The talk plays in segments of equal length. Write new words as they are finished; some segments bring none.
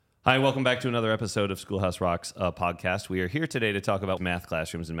Hi, welcome back to another episode of Schoolhouse Rocks podcast. We are here today to talk about math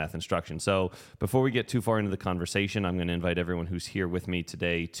classrooms and math instruction. So before we get too far into the conversation, I'm going to invite everyone who's here with me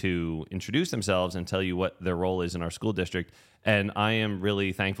today to introduce themselves and tell you what their role is in our school district. And I am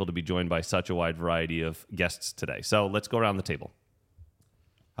really thankful to be joined by such a wide variety of guests today. So let's go around the table.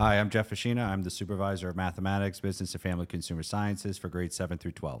 Hi, I'm Jeff Fashina. I'm the supervisor of mathematics, business, and family consumer sciences for grades 7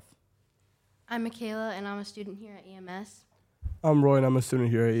 through 12. I'm Michaela, and I'm a student here at EMS. I'm Roy, and I'm a student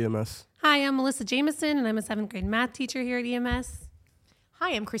here at EMS. Hi, I'm Melissa Jameson, and I'm a 7th grade math teacher here at EMS.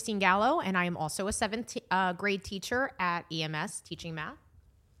 Hi, I'm Christine Gallo, and I am also a 7th grade teacher at EMS, teaching math.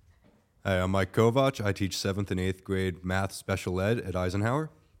 Hi, I'm Mike Kovach. I teach 7th and 8th grade math special ed at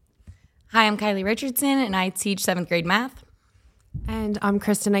Eisenhower. Hi, I'm Kylie Richardson, and I teach 7th grade math. And I'm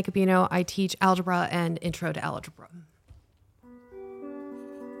Kristen Icapino. I teach algebra and intro to algebra.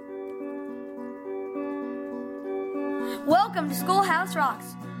 Welcome to Schoolhouse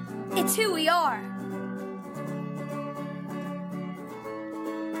Rocks. It's who we are.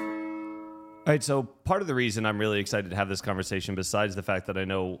 All right, so part of the reason I'm really excited to have this conversation, besides the fact that I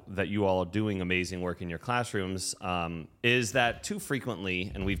know that you all are doing amazing work in your classrooms, is that too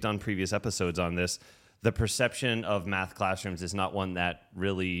frequently, and we've done previous episodes on this, the perception of math classrooms is not one that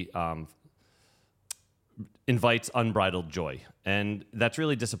really invites unbridled joy. And that's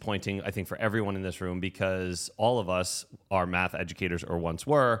really disappointing, I think, for everyone in this room, because all of us are math educators or once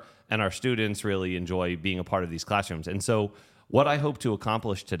were, and our students really enjoy being a part of these classrooms. And so what I hope to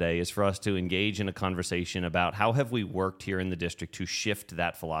accomplish today is for us to engage in a conversation about how have we worked here in the district to shift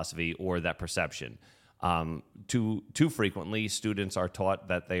that philosophy or that perception. Too frequently, students are taught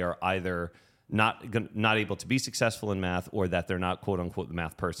that they are either not able to be successful in math, or that they're not quote unquote the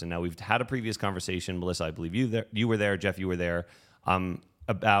math person. Now, we've had a previous conversation, Melissa, I believe you were there, Jeff, you were there,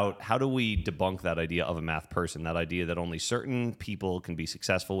 about how do we debunk that idea of a math person, that idea that only certain people can be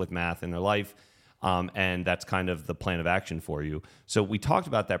successful with math in their life, and that's kind of the plan of action for you. So we talked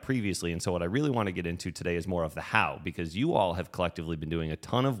about that previously, and so what I really want to get into today is more of the how, because you all have collectively been doing a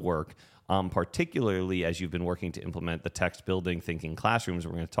ton of work, particularly as you've been working to implement the text building thinking classrooms.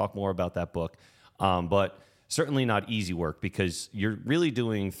 We're going to talk more about that book, but certainly not easy work, because you're really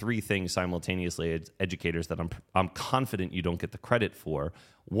doing three things simultaneously as educators that I'm confident you don't get the credit for.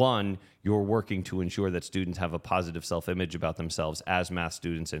 One, you're working to ensure that students have a positive self-image about themselves as math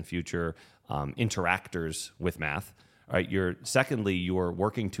students and future interactors with math. All right, secondly, you're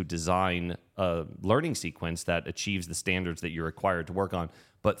working to design a learning sequence that achieves the standards that you're required to work on.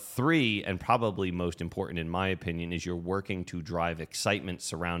 But three, and probably most important in my opinion, is you're working to drive excitement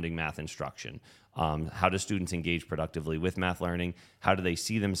surrounding math instruction. How do students engage productively with math learning? How do they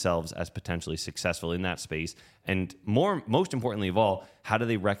see themselves as potentially successful in that space? And most importantly of all, how do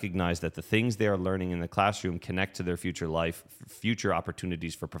they recognize that the things they are learning in the classroom connect to their future life, future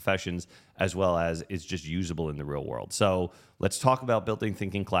opportunities for professions, as well as is just usable in the real world? So let's talk about building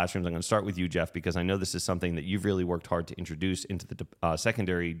thinking classrooms. I'm going to start with you, Jeff, because I know this is something that you've really worked hard to introduce into the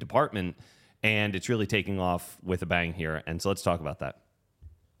secondary department, and it's really taking off with a bang here. And so let's talk about that.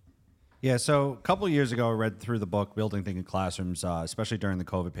 Yeah, so a couple of years ago, I read through the book, Building Thinking Classrooms, especially during the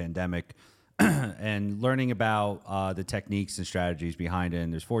COVID pandemic, and learning about the techniques and strategies behind it.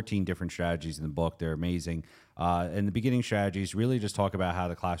 And there's 14 different strategies in the book. They're amazing. And the beginning strategies really just talk about how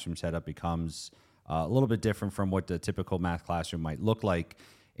the classroom setup becomes a little bit different from what the typical math classroom might look like.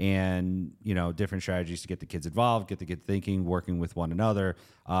 And, different strategies to get the kids involved, get the kids thinking, working with one another.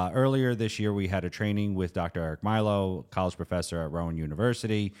 Earlier this year, we had a training with Dr. Eric Milo, college professor at Rowan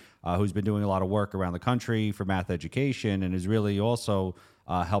University, who's been doing a lot of work around the country for math education and has really also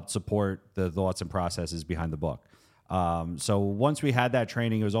helped support the thoughts and processes behind the book. So once we had that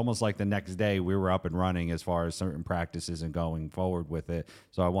training, it was almost like the next day we were up and running as far as certain practices and going forward with it.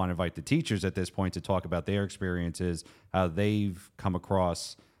 So I want to invite the teachers at this point to talk about their experiences, how they've come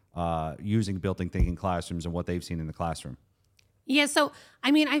across using building thinking classrooms and what they've seen in the classroom. Yeah, so,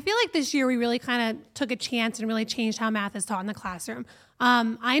 I feel like this year we really kind of took a chance and really changed how math is taught in the classroom.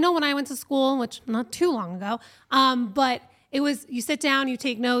 I know when I went to school, which not too long ago, but it was, you sit down, you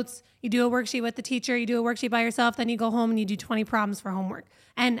take notes, you do a worksheet with the teacher, you do a worksheet by yourself, then you go home and you do 20 problems for homework.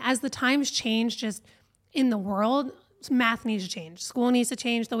 And as the times change just in the world, math needs to change. School needs to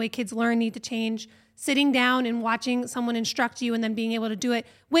change. The way kids learn need to change. Sitting down and watching someone instruct you and then being able to do it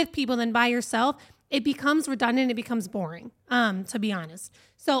with people than by yourself, it becomes redundant. It becomes boring, to be honest.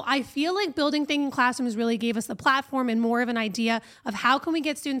 So I feel like building thinking classrooms really gave us the platform and more of an idea of how can we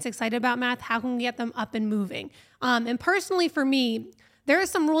get students excited about math? How can we get them up and moving? And personally for me, there are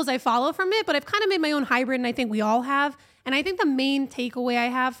some rules I follow from it, but I've kind of made my own hybrid, and I think we all have. And I think the main takeaway I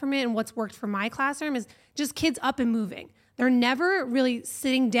have from it and what's worked for my classroom is just kids up and moving. They're never really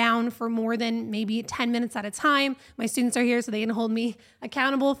sitting down for more than maybe 10 minutes at a time. My students are here so they can hold me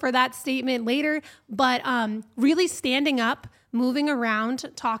accountable for that statement later. But really standing up, moving around,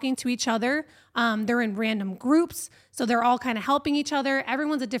 talking to each other. They're in random groups, so they're all kind of helping each other.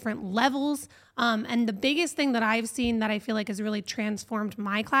 Everyone's at different levels. And the biggest thing that I've seen that I feel like has really transformed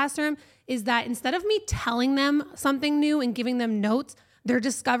my classroom is that instead of me telling them something new and giving them notes, they're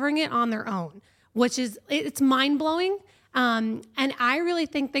discovering it on their own, which is, it's mind-blowing. And I really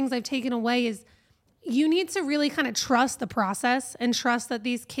think things I've taken away is you need to really kind of trust the process and trust that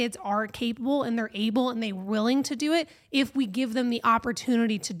these kids are capable and they're able and they're willing to do it if we give them the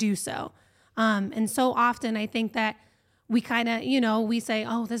opportunity to do so. And so often I think that we kind of, we say,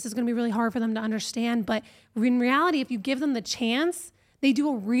 oh, this is going to be really hard for them to understand. But in reality, if you give them the chance, they do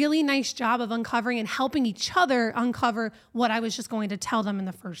a really nice job of uncovering and helping each other uncover what I was just going to tell them in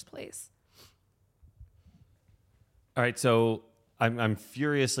the first place. All right, so I'm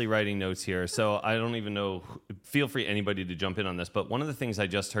furiously writing notes here, so I don't even know. Feel free, anybody, to jump in on this. But one of the things I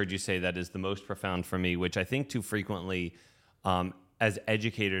just heard you say that is the most profound for me, which I think too frequently as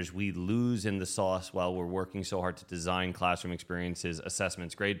educators, we lose in the sauce while we're working so hard to design classroom experiences,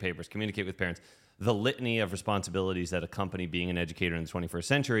 assessments, grade papers, communicate with parents, the litany of responsibilities that accompany being an educator in the 21st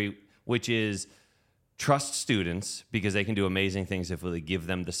century, which is trust students because they can do amazing things if we give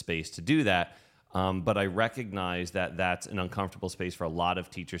them the space to do that. But I recognize that that's an uncomfortable space for a lot of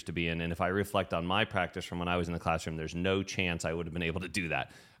teachers to be in. And if I reflect on my practice from when I was in the classroom, there's no chance I would have been able to do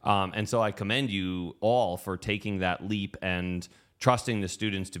that. And so I commend you all for taking that leap and trusting the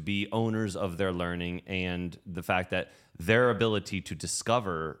students to be owners of their learning, and the fact that their ability to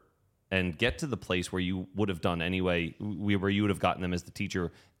discover and get to the place where you would have done anyway, where you would have gotten them as the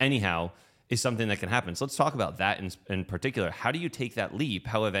teacher anyhow, is something that can happen. So let's talk about that in particular. How do you take that leap?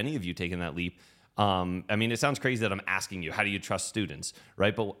 How have any of you taken that leap? I mean, it sounds crazy that I'm asking you, how do you trust students,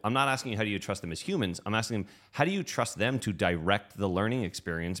 right? But I'm not asking you, how do you trust them as humans? I'm asking them, how do you trust them to direct the learning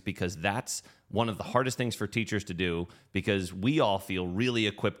experience? Because that's one of the hardest things for teachers to do, because we all feel really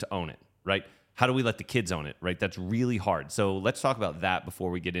equipped to own it, right? How do we let the kids own it, right? That's really hard. So let's talk about that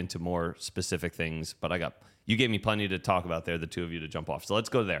before we get into more specific things. But you gave me plenty to talk about there, the two of you, to jump off. So let's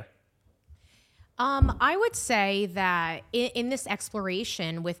go there. I would say that in this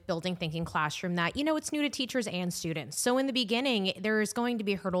exploration with building thinking classroom that, it's new to teachers and students. So in the beginning, there's going to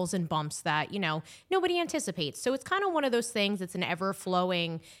be hurdles and bumps that, nobody anticipates. So it's kind of one of those things that's an ever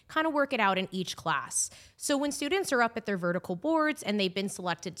flowing, kind of work it out in each class. So when students are up at their vertical boards and they've been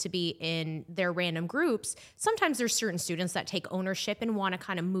selected to be in their random groups, sometimes there's certain students that take ownership and want to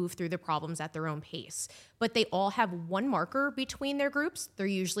kind of move through the problems at their own pace. But they all have one marker between their groups. They're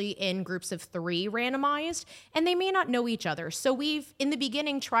usually in groups of 3 randomized, and they may not know each other. So we've, in the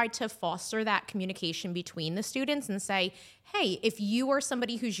beginning, tried to foster that communication between the students and say, hey, if you are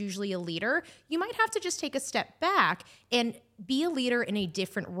somebody who's usually a leader, you might have to just take a step back and be a leader in a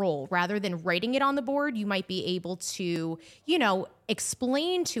different role. Rather than writing it on the board, you might be able to,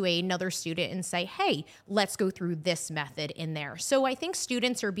 explain to another student and say, hey, let's go through this method in there. So I think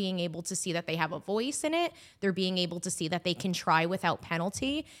students are being able to see that they have a voice in it. They're being able to see that they can try without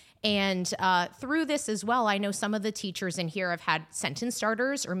penalty. And through this as well, I know some of the teachers in here have had sentence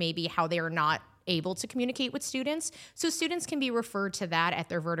starters, or maybe how they are not able to communicate with students. So students can be referred to that at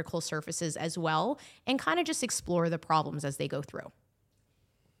their vertical surfaces as well, and kind of just explore the problems as they go through.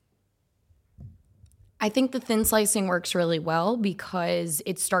 I think the thin slicing works really well because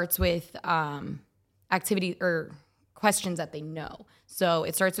it starts with activity or questions that they know. So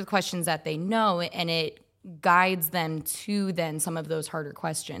it starts with questions that they know, and it guides them to then some of those harder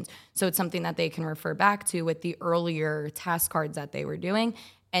questions. So it's something that they can refer back to with the earlier task cards that they were doing,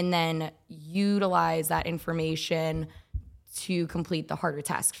 and then utilize that information to complete the harder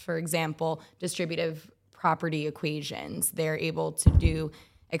tasks. For example, distributive property equations. They're able to do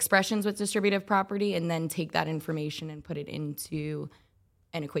expressions with distributive property and then take that information and put it into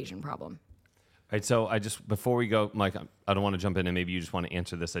an equation problem. All right, so before we go, Mike, I don't want to jump in, and maybe you just want to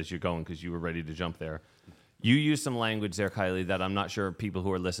answer this as you're going because you were ready to jump there. You used some language there, Kylie, that I'm not sure people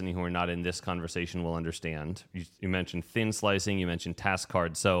who are listening who are not in this conversation will understand. You mentioned thin slicing, you mentioned task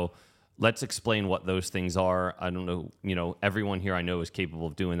cards. So let's explain what those things are. I don't know, everyone here I know is capable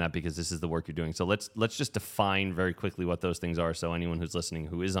of doing that because this is the work you're doing. So let's just define very quickly what those things are so anyone who's listening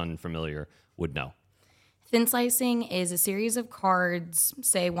who is unfamiliar would know. Thin slicing is a series of cards,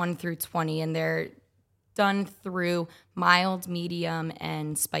 say 1 through 20, and they're done through mild, medium,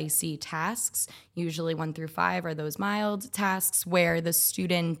 and spicy tasks. Usually 1 through 5 are those mild tasks where the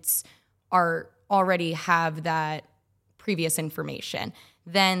students already have that previous information.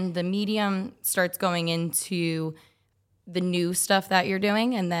 Then the medium starts going into the new stuff that you're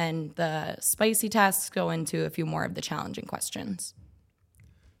doing, and then the spicy tasks go into a few more of the challenging questions.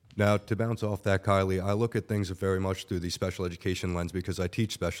 Now, to bounce off that, Kylie, I look at things very much through the special education lens because I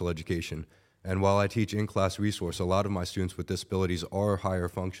teach special education. And while I teach in-class resource, a lot of my students with disabilities are higher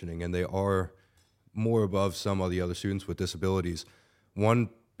functioning, and they are more above some of the other students with disabilities. One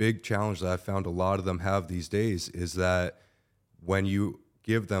big challenge that I've found a lot of them have these days is that when you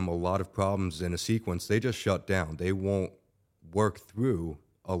give them a lot of problems in a sequence, they just shut down. They won't work through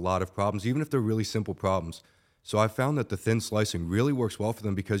a lot of problems, even if they're really simple problems. So I found that the thin slicing really works well for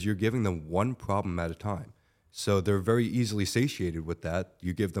them because you're giving them one problem at a time. So they're very easily satiated with that.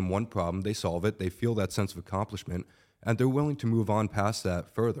 You give them one problem, they solve it, they feel that sense of accomplishment, and they're willing to move on past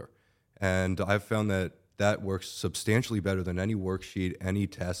that further. And I've found that that works substantially better than any worksheet, any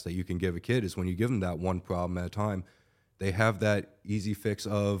test that you can give a kid, is when you give them that one problem at a time, they have that easy fix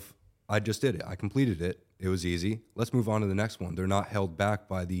of, I just did it, I completed it, it was easy, let's move on to the next one. They're not held back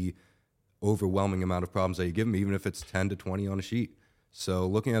by the overwhelming amount of problems that you give them, even if it's 10 to 20 on a sheet. So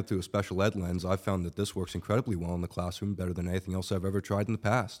looking at it through a special ed lens, I've found that this works incredibly well in the classroom, better than anything else I've ever tried in the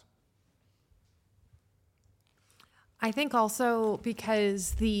past. I think also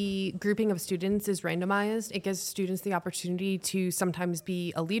because the grouping of students is randomized, it gives students the opportunity to sometimes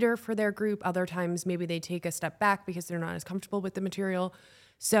be a leader for their group. Other times, maybe they take a step back because they're not as comfortable with the material.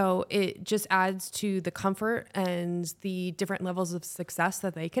 So it just adds to the comfort and the different levels of success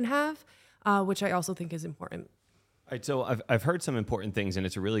that they can have, which I also think is important. All right, so I've heard some important things, and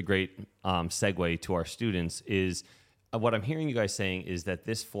it's a really great segue to our students, is what I'm hearing you guys saying is that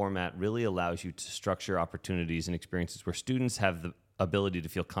this format really allows you to structure opportunities and experiences where students have the ability to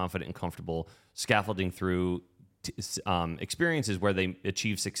feel confident and comfortable scaffolding through experiences where they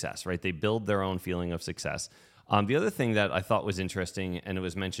achieve success, right? They build their own feeling of success. The other thing that I thought was interesting, and it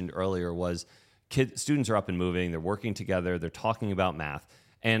was mentioned earlier, was students are up and moving, they're working together, they're talking about math.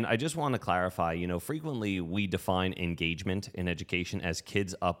 And I just want to clarify, frequently we define engagement in education as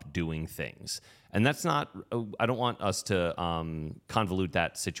kids up doing things. And that's not, I don't want us to convolute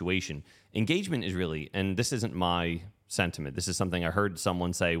that situation. Engagement is really, and this isn't my sentiment, this is something I heard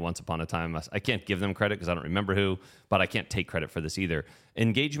someone say once upon a time. I can't give them credit because I don't remember who, but I can't take credit for this either.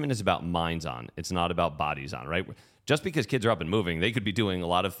 Engagement is about minds on, it's not about bodies on, right? Just because kids are up and moving, they could be doing a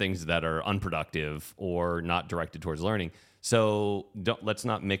lot of things that are unproductive or not directed towards learning. So let's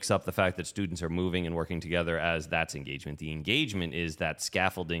not mix up the fact that students are moving and working together as that's engagement. The engagement is that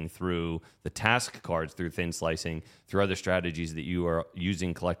scaffolding through the task cards, through thin slicing, through other strategies that you are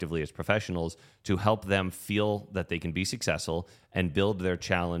using collectively as professionals to help them feel that they can be successful and build their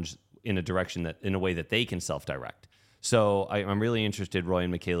challenge in a way that they can self-direct. So I'm really interested, Roy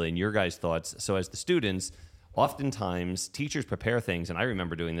and Michaela, in your guys' thoughts. So as the students, oftentimes teachers prepare things, and I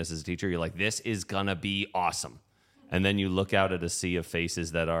remember doing this as a teacher, you're like, this is gonna be awesome. And then you look out at a sea of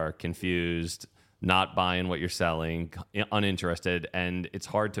faces that are confused, not buying what you're selling, uninterested, and it's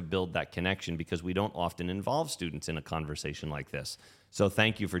hard to build that connection because we don't often involve students in a conversation like this. So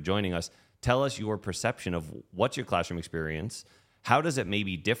thank you for joining us. Tell us your perception of what's your classroom experience. How does it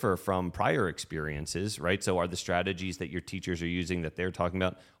maybe differ from prior experiences, right? So are the strategies that your teachers are using that they're talking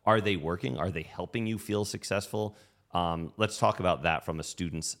about, are they working? Are they helping you feel successful? Let's talk about that from a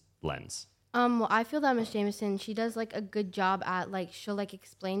student's lens. Well, I feel that Miss Jameson, she does a good job at she'll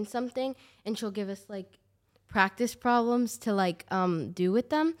explain something and she'll give us practice problems to do with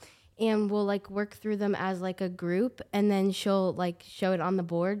them, and we'll work through them as a group, and then she'll show it on the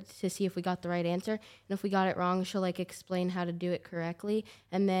board to see if we got the right answer, and if we got it wrong, she'll explain how to do it correctly,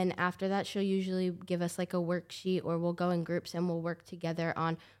 and then after that she'll usually give us a worksheet, or we'll go in groups and we'll work together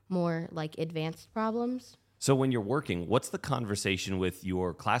on more advanced problems. So when you're working, what's the conversation with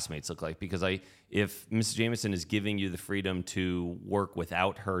your classmates look like? Because if Mrs. Jameson is giving you the freedom to work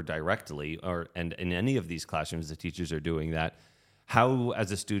without her directly, and in any of these classrooms, the teachers are doing that, how,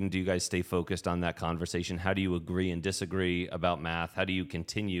 as a student, do you guys stay focused on that conversation? How do you agree and disagree about math? How do you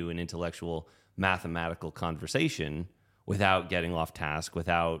continue an intellectual mathematical conversation without getting off task,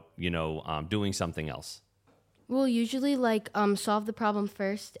 without doing something else? We'll usually solve the problem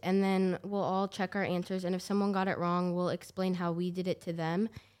first, and then we'll all check our answers, and if someone got it wrong, we'll explain how we did it to them,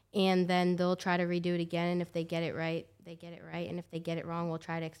 and then they'll try to redo it again, and if they get it right, they get it right, and if they get it wrong, we'll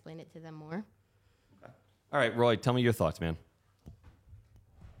try to explain it to them more. Okay. All right, Roy, tell me your thoughts, man.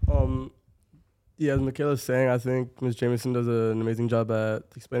 Yeah, as Michaela's saying, I think Ms. Jameson does an amazing job at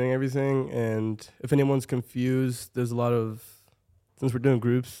explaining everything, and if anyone's confused, there's a lot of, since we're doing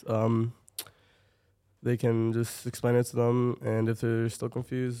groups, they can just explain it to them, and if they're still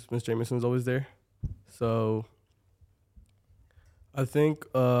confused, Ms. Jameson's always there. So I think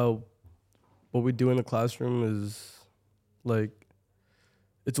what we do in the classroom is Like,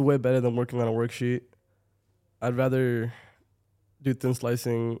 it's way better than working on a worksheet. I'd rather do thin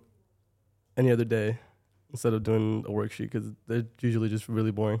slicing any other day instead of doing a worksheet because they're usually just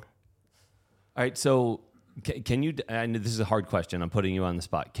really boring. All right, so can you? I know this is a hard question. I'm putting you on the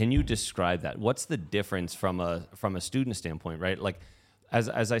spot. Can you describe that? What's the difference from a student standpoint, right? Like,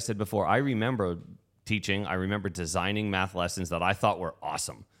 as I said before, I remember teaching. I remember designing math lessons that I thought were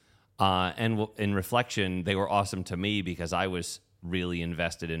awesome, and in reflection, they were awesome to me because I was really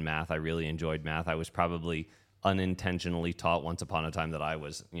invested in math. I really enjoyed math. I was probably unintentionally taught once upon a time that I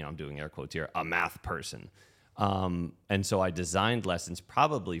was, I'm doing air quotes here, a math person. And so I designed lessons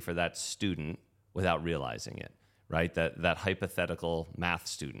probably for that student without realizing it, right? That hypothetical math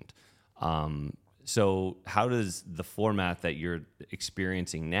student. So how does the format that you're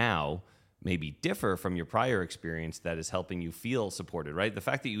experiencing now maybe differ from your prior experience that is helping you feel supported, right? The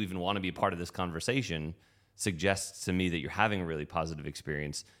fact that you even want to be a part of this conversation suggests to me that you're having a really positive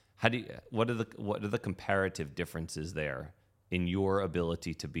experience. What are the comparative differences there in your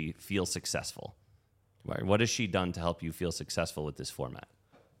ability to feel successful? Right? What has she done to help you feel successful with this format?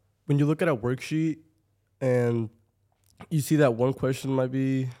 When you look at a worksheet and you see that one question might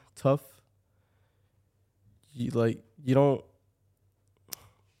be tough, you don't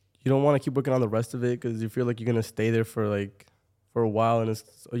want to keep working on the rest of it because you feel like you're gonna stay there for a while, and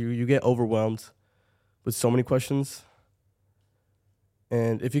you get overwhelmed with so many questions.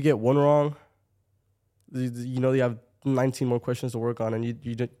 And if you get one wrong, you have 19 more questions to work on, and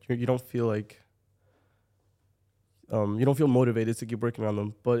you don't feel like you don't feel motivated to keep working on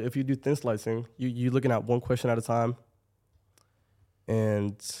them. But if you do thin slicing, you're looking at one question at a time,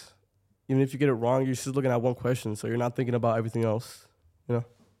 and even if you get it wrong, you're just looking at one question, so you're not thinking about everything else.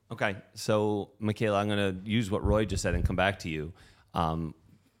 Okay, so Michaela, I'm going to use what Roy just said and come back to you.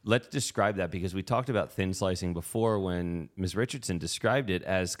 Let's describe that, because we talked about thin slicing before when Ms. Richardson described it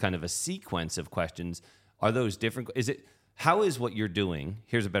as kind of a sequence of questions. Are those different? How is what you're doing?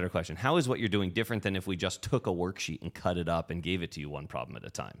 Here's a better question. How is what you're doing different than if we just took a worksheet and cut it up and gave it to you one problem at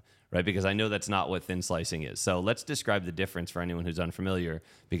a time, right? Because I know that's not what thin slicing is. So let's describe the difference for anyone who's unfamiliar,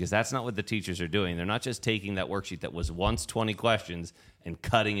 because that's not what the teachers are doing. They're not just taking that worksheet that was once 20 questions and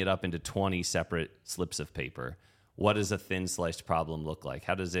cutting it up into 20 separate slips of paper. What does a thin sliced problem look like?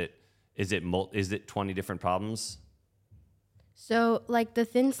 Is it 20 different problems? So, like, the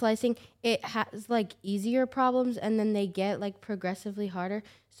thin slicing, it has, like, easier problems, and then they get, like, progressively harder.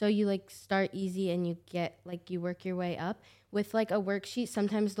 So you, like, start easy and you get, like, you work your way up. With, like, a worksheet,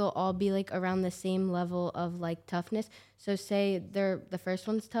 sometimes they'll all be, like, around the same level of, like, toughness. So say the first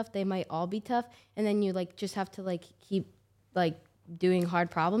one's tough, they might all be tough, and then you, like, just have to, like, keep, like, doing hard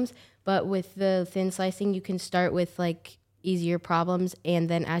problems. But with the thin slicing, you can start with, like, easier problems, and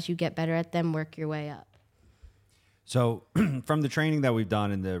then as you get better at them, work your way up. So from the training that we've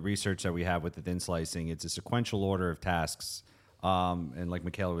done and the research that we have with the thin slicing, it's a sequential order of tasks. And like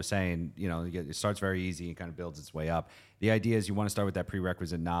Michaela was saying, it starts very easy and kind of builds its way up. The idea is you want to start with that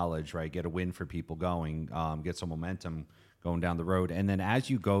prerequisite knowledge, right? Get a win for people going, get some momentum going down the road. And then as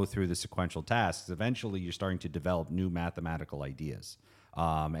you go through the sequential tasks, eventually you're starting to develop new mathematical ideas.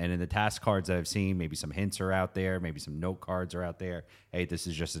 And in the task cards that I've seen, maybe some hints are out there, maybe some note cards are out there. Hey, this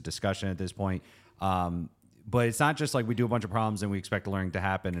is just a discussion at this point. But it's not just like we do a bunch of problems and we expect learning to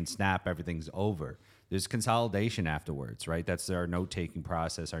happen and snap, everything's over. There's consolidation afterwards, right? That's our note-taking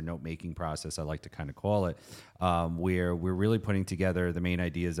process, our note-making process, I like to kind of call it, where we're really putting together the main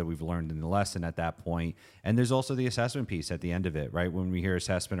ideas that we've learned in the lesson at that point. And there's also the assessment piece at the end of it, right? When we hear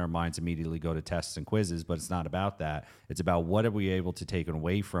assessment, our minds immediately go to tests and quizzes, but it's not about that. It's about what are we able to take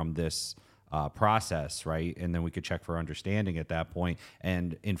away from this process, right? And then we could check for understanding at that point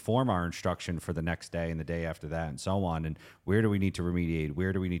and inform our instruction for the next day and the day after that and so on. And where do we need to remediate?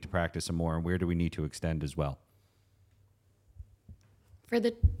 Where do we need to practice some more? And where do we need to extend as well? For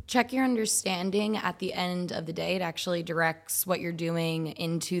the check your understanding at the end of the day, it actually directs what you're doing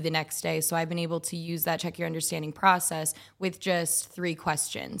into the next day. So I've been able to use that check your understanding process with just 3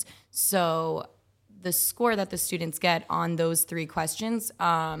 questions. So the score that the students get on those 3 questions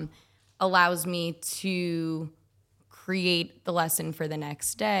allows me to create the lesson for the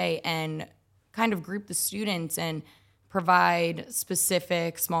next day and kind of group the students and provide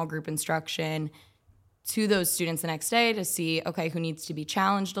specific small group instruction to those students the next day to see, okay, who needs to be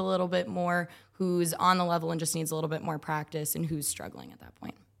challenged a little bit more, who's on the level and just needs a little bit more practice, and who's struggling at that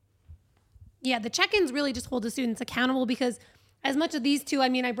point. Yeah, the check-ins really just hold the students accountable, because as much of these two,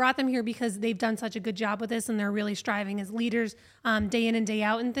 I brought them here because they've done such a good job with this and they're really striving as leaders day in and day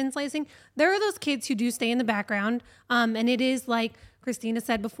out in thin slicing. There are those kids who do stay in the background, and it is, like Christina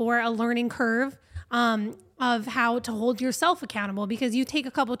said before, a learning curve. of how to hold yourself accountable, because you take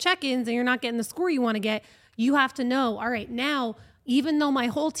a couple check-ins and you're not getting the score you want to get. You have to know, all right, now, even though my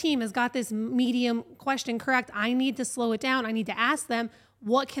whole team has got this medium question correct, I need to slow it down. I need to ask them,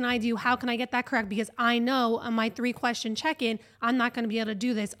 what can I do? How can I get that correct? Because I know on my 3-question check-in, I'm not going to be able to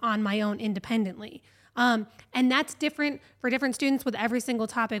do this on my own independently. And that's different for different students with every single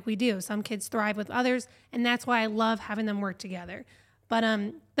topic we do. Some kids thrive with others, and that's why I love having them work together. But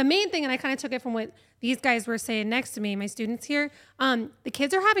the main thing, and I kind of took it from what these guys were saying next to me, my students here, the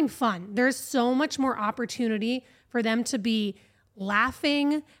kids are having fun. There's so much more opportunity for them to be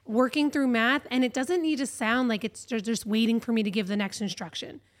laughing, working through math, and it doesn't need to sound like they're just waiting for me to give the next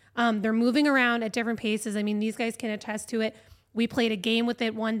instruction. They're moving around at different paces. I mean, these guys can attest to it. We played a game with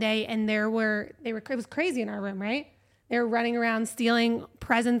it one day, and it was crazy in our room, right? They were running around stealing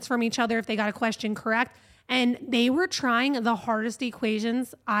presents from each other if they got a question correct. And they were trying the hardest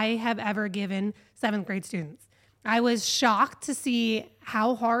equations I have ever given 7th grade students. I was shocked to see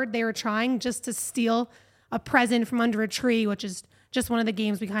how hard they were trying just to steal a present from under a tree, which is just one of the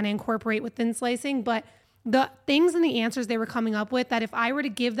games we kind of incorporate with thin slicing. But the things and the answers they were coming up with, that if I were to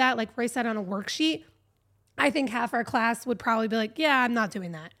give that, like Roy said, on a worksheet, I think half our class would probably be like, yeah, I'm not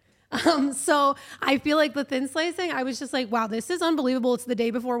doing that. So I feel like the thin slicing, I was just like, wow, this is unbelievable. It's the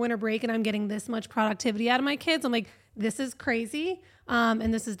day before winter break and I'm getting this much productivity out of my kids. I'm like, this is crazy.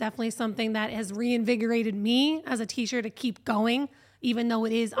 And this is definitely something that has reinvigorated me as a teacher to keep going, even though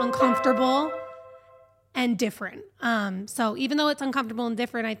it is uncomfortable and different. So even though it's uncomfortable and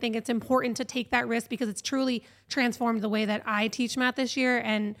different, I think it's important to take that risk because it's truly transformed the way that I teach math this year.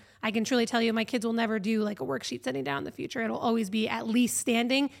 And I can truly tell you my kids will never do like a worksheet sitting down in the future. It'll always be at least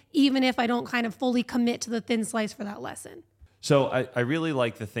standing, even if I don't kind of fully commit to the thin slice for that lesson. So I really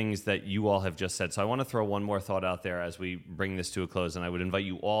like the things that you all have just said. So I want to throw one more thought out there as we bring this to a close. And I would invite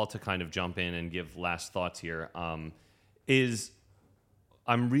you all to kind of jump in and give last thoughts here.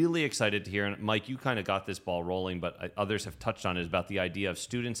 I'm really excited to hear, and Mike, you kind of got this ball rolling, but others have touched on it, about the idea of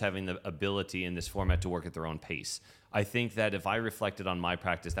students having the ability in this format to work at their own pace. I think that if I reflected on my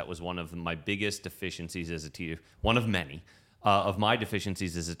practice, that was one of my biggest deficiencies as a teacher, one of many of my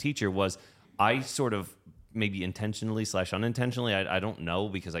deficiencies as a teacher was I sort of maybe intentionally / unintentionally, I don't know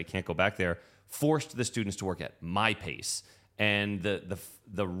because I can't go back there, forced the students to work at my pace. And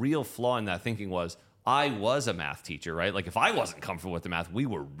the real flaw in that thinking was, I was a math teacher, right? Like if I wasn't comfortable with the math, we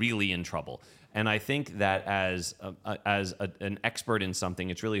were really in trouble. And I think that as an expert in something,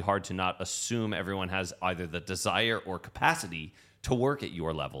 it's really hard to not assume everyone has either the desire or capacity to work at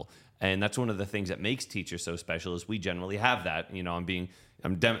your level. And that's one of the things that makes teachers so special is we generally have that. You know, a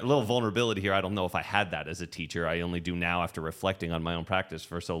little vulnerability here. I don't know if I had that as a teacher. I only do now after reflecting on my own practice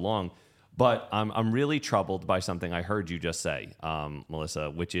for so long. But I'm really troubled by something I heard you just say,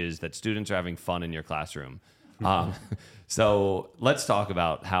 Melissa, which is that students are having fun in your classroom. So let's talk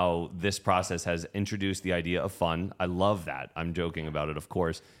about how this process has introduced the idea of fun. I love that. I'm joking about it, of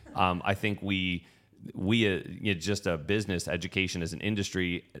course. I think we just a business education as an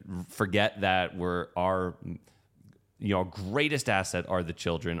industry forget that our greatest asset are the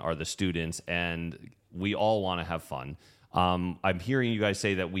children, are the students, and we all want to have fun. I'm hearing you guys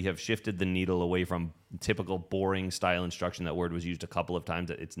say that we have shifted the needle away from typical boring style instruction. That word was used a couple of times,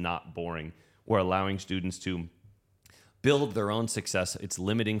 that it's not boring. We're allowing students to build their own success. It's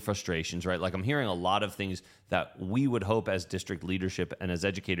limiting frustrations, right? Like I'm hearing a lot of things that we would hope as district leadership and as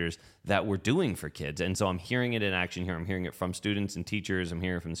educators that we're doing for kids. And so I'm hearing it in action here. I'm hearing it from students and teachers. I'm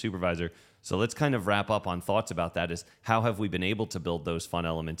hearing it from the supervisor. So let's kind of wrap up on thoughts about that is how have we been able to build those fun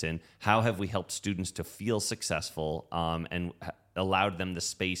elements in? How have we helped students to feel successful and allowed them the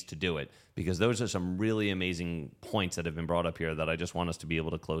space to do it? Because those are some really amazing points that have been brought up here that I just want us to be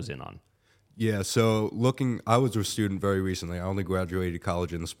able to close in on. Yeah, so I was a student very recently. I only graduated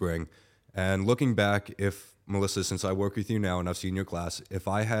college in the spring. And looking back, Melissa, since I work with you now and I've seen your class, if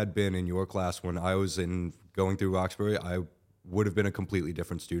I had been in your class when I was going through Roxbury, I would have been a completely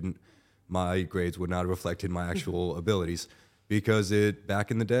different student. My grades would not have reflected my actual abilities because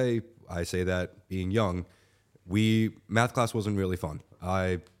back in the day, I say that being young, math class wasn't really fun.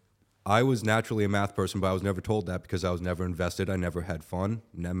 I was naturally a math person, but I was never told that because I was never invested. I never had fun.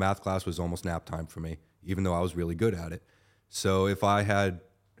 Math class was almost nap time for me, even though I was really good at it. So if I had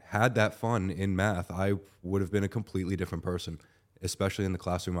that fun in math, I would have been a completely different person. Especially in the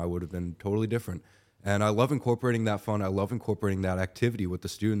classroom, I would have been totally different. And I love incorporating that fun. I love incorporating that activity with the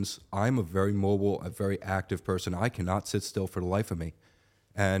students. I'm a very mobile, a very active person. I cannot sit still for the life of me.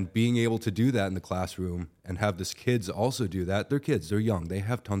 And being able to do that in the classroom and have the kids also do that, they're kids, they're young, they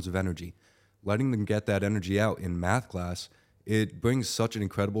have tons of energy. Letting them get that energy out in math class it brings such an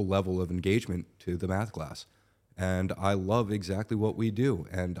incredible level of engagement to the math class. And I love exactly what we do.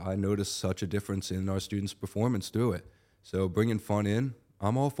 And I notice such a difference in our students' performance through it. So bringing fun in,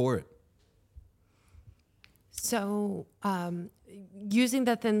 I'm all for it. So using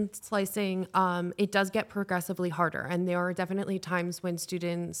the thin slicing, it does get progressively harder. And there are definitely times when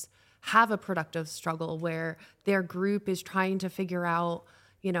students have a productive struggle where their group is trying to figure out,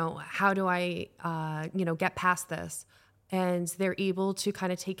 how do I, get past this? And they're able to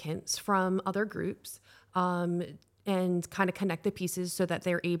kind of take hints from other groups and kind of connect the pieces so that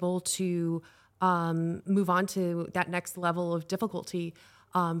they're able to move on to that next level of difficulty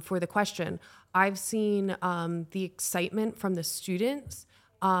for the question. I've seen the excitement from the students.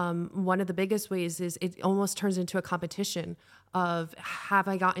 One of the biggest ways is it almost turns into a competition of, have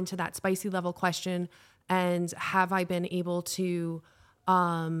I gotten to that spicy level question, and have I been able to,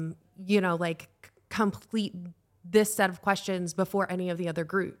 complete this set of questions before any of the other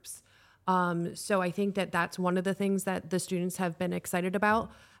groups. So I think that that's one of the things that the students have been excited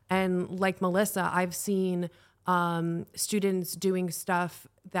about. And like Melissa, I've seen students doing stuff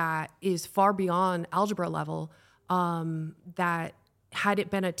that is far beyond algebra level, that had it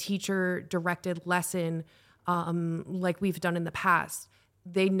been a teacher-directed lesson like we've done in the past,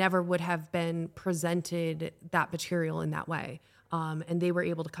 they never would have been presented that material in that way. And they were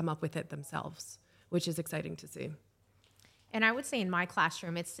able to come up with it themselves, which is exciting to see. And I would say in my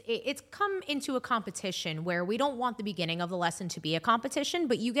classroom, it's come into a competition where we don't want the beginning of the lesson to be a competition,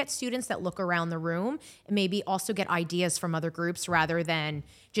 but you get students that look around the room and maybe also get ideas from other groups rather than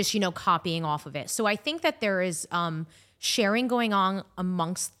just, copying off of it. So I think that there is sharing going on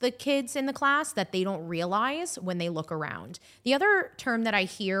amongst the kids in the class that they don't realize when they look around. The other term that I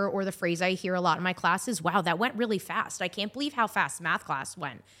hear, or the phrase I hear a lot in my class, is, wow, that went really fast. I can't believe how fast math class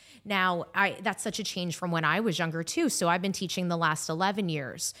went. Now, that's such a change from when I was younger too. So I've been teaching the last 11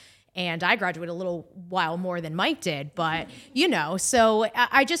 years, and I graduated a little while more than Mike did, but so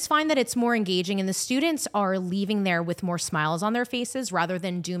I just find that it's more engaging, and the students are leaving there with more smiles on their faces rather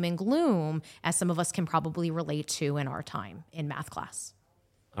than doom and gloom, as some of us can probably relate to in our time in math class.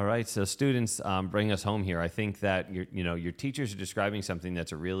 All right, so students, bring us home here. I think that your teachers are describing something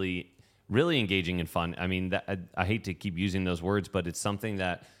that's a really, really engaging and fun. I mean, I hate to keep using those words, but it's something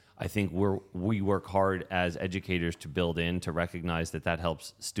that I think we work hard as educators to build in, to recognize that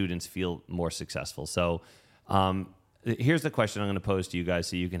helps students feel more successful. So here's the question I'm going to pose to you guys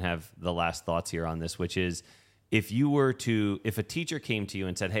so you can have the last thoughts here on this, which is, if a teacher came to you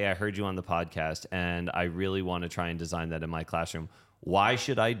and said, hey, I heard you on the podcast and I really want to try and design that in my classroom, why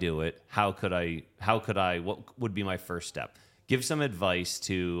should I do it? How could I, what would be my first step? Give some advice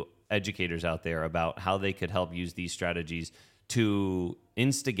to educators out there about how they could help use these strategies to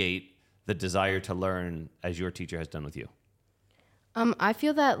instigate the desire to learn, as your teacher has done with you. I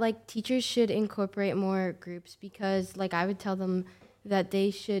feel that teachers should incorporate more groups, because I would tell them that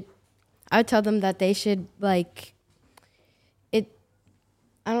they should it. I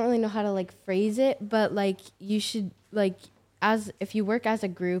don't really know how to phrase it, but you should if you work as a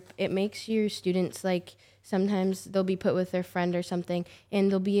group, it makes your students sometimes they'll be put with their friend or something,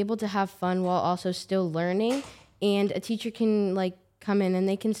 and they'll be able to have fun while also still learning. And a teacher can come in and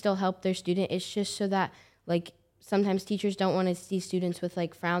they can still help their student. It's just so that sometimes teachers don't want to see students with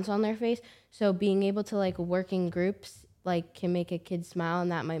frowns on their face. So being able to work in groups can make a kid smile,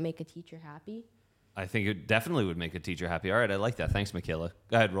 and that might make a teacher happy. I think it definitely would make a teacher happy. All right, I like that. Thanks, Michaela.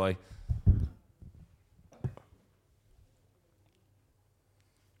 Go ahead, Roy.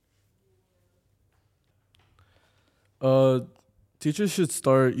 Teachers should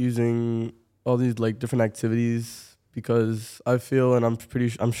start using all these different activities, because I feel, and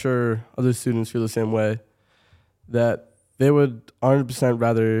I'm sure other students feel the same way, that they would 100%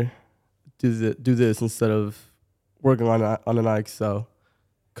 rather do this instead of working on an Excel,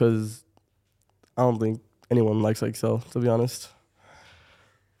 because I don't think anyone likes Excel, to be honest.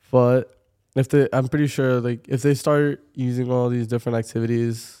 But I'm pretty sure if they start using all these different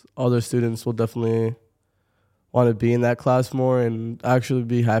activities, all their students will definitely want to be in that class more and actually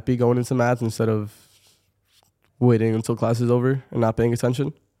be happy going into math instead of waiting until class is over and not paying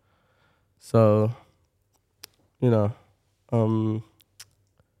attention. So, it's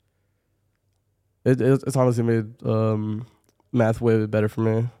honestly made math way better for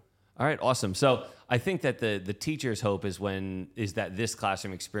me. All right, awesome. So I think that the teacher's hope is that this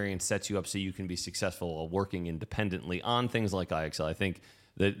classroom experience sets you up so you can be successful working independently on things like IXL. I think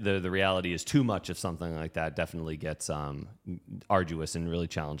the reality is too much of something like that definitely gets arduous and really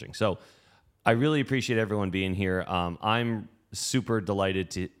challenging. So I really appreciate everyone being here. I'm super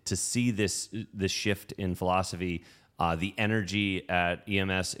delighted to see this shift in philosophy. The energy at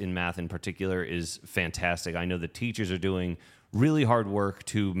EMS in math in particular is fantastic. I know the teachers are doing really hard work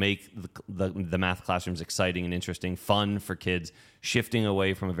to make the math classrooms exciting and interesting, fun for kids, shifting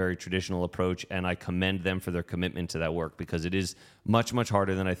away from a very traditional approach. And I commend them for their commitment to that work, because it is much, much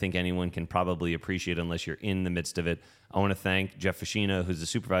harder than I think anyone can probably appreciate unless you're in the midst of it. I want to thank Jeff Fashina, who's the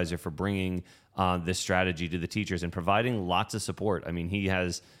supervisor, for bringing this strategy to the teachers and providing lots of support. I mean,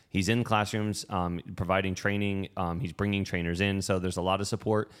 he's in classrooms, providing training. He's bringing trainers in. So there's a lot of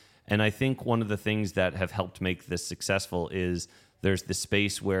support. And I think one of the things that have helped make this successful is there's the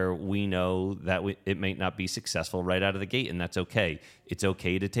space where we know that it may not be successful right out of the gate, and that's okay. It's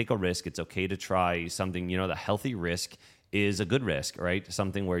okay to take a risk. It's okay to try something. The healthy risk is a good risk, right?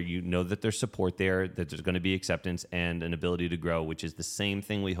 Something where you know that there's support there, that there's going to be acceptance and an ability to grow, which is the same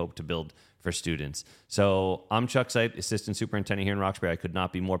thing we hope to build for students. So I'm Chuck Seipp, Assistant Superintendent here in Roxbury. I could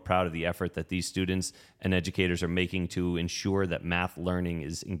not be more proud of the effort that these students and educators are making to ensure that math learning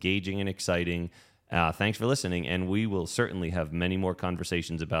is engaging and exciting. Thanks for listening, and we will certainly have many more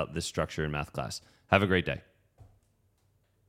conversations about this structure in math class. Have a great day.